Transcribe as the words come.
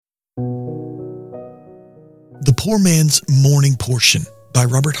Poor Man's Morning Portion by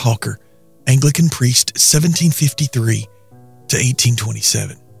Robert Hawker, Anglican priest, 1753 to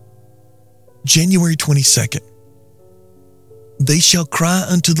 1827. January 22nd. They shall cry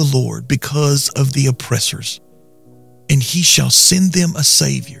unto the Lord because of the oppressors, and he shall send them a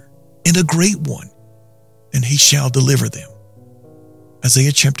Savior, and a great one, and he shall deliver them.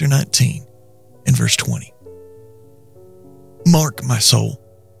 Isaiah chapter 19 and verse 20. Mark, my soul,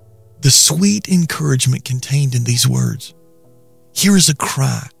 the sweet encouragement contained in these words. Here is a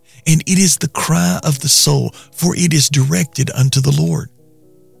cry, and it is the cry of the soul, for it is directed unto the Lord.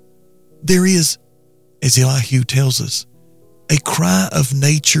 There is, as Elihu tells us, a cry of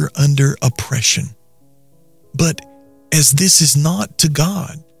nature under oppression. But as this is not to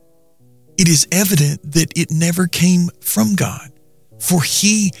God, it is evident that it never came from God. For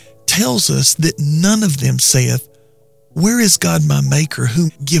he tells us that none of them saith, Where is God my Maker, who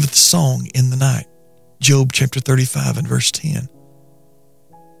giveth song in the night? Job chapter 35 and verse 10.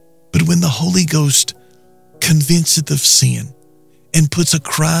 But when the Holy Ghost convinceth of sin, and puts a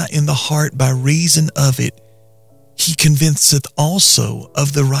cry in the heart by reason of it, he convinceth also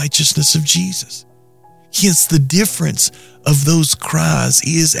of the righteousness of Jesus. Hence the difference of those cries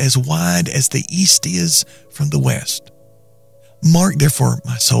is as wide as the east is from the west. Mark, therefore,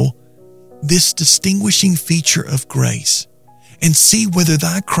 my soul, this distinguishing feature of grace, and see whether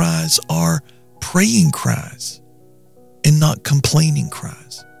thy cries are praying cries and not complaining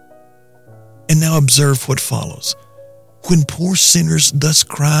cries. And now observe what follows. When poor sinners thus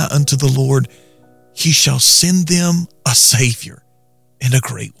cry unto the Lord, he shall send them a Savior, and a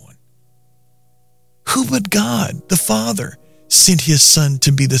great one. Who but God, the Father, sent his Son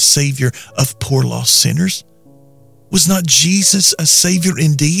to be the Savior of poor lost sinners? Was not Jesus a Savior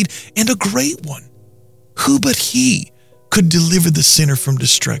indeed, and a great one? Who but he could deliver the sinner from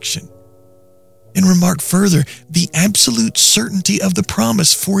destruction? And remark further the absolute certainty of the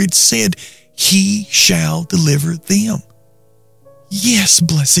promise, for it said, he shall deliver them. Yes,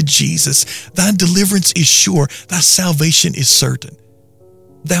 blessed Jesus, thy deliverance is sure, thy salvation is certain.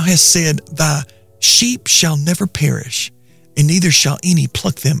 Thou hast said, thy sheep shall never perish, and neither shall any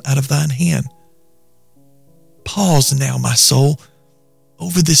pluck them out of thine hand. Pause now, my soul,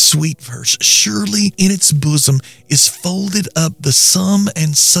 over this sweet verse. Surely in its bosom is folded up the sum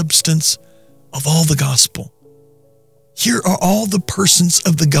and substance of all the gospel. Here are all the persons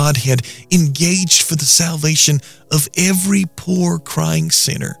of the Godhead engaged for the salvation of every poor crying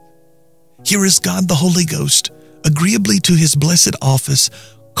sinner. Here is God the Holy Ghost, agreeably to his blessed office,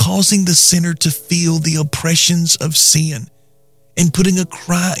 causing the sinner to feel the oppressions of sin, and putting a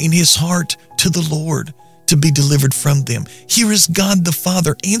cry in his heart to the Lord to be delivered from them. Here is God the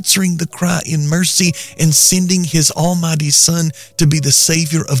Father answering the cry in mercy and sending his almighty Son to be the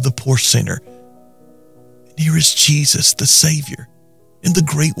Savior of the poor sinner. And here is Jesus, the Savior, and the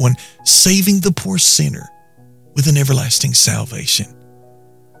Great One, saving the poor sinner with an everlasting salvation.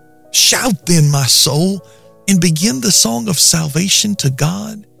 Shout then, my soul, and begin the song of salvation to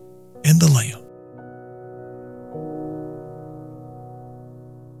God and the Lamb.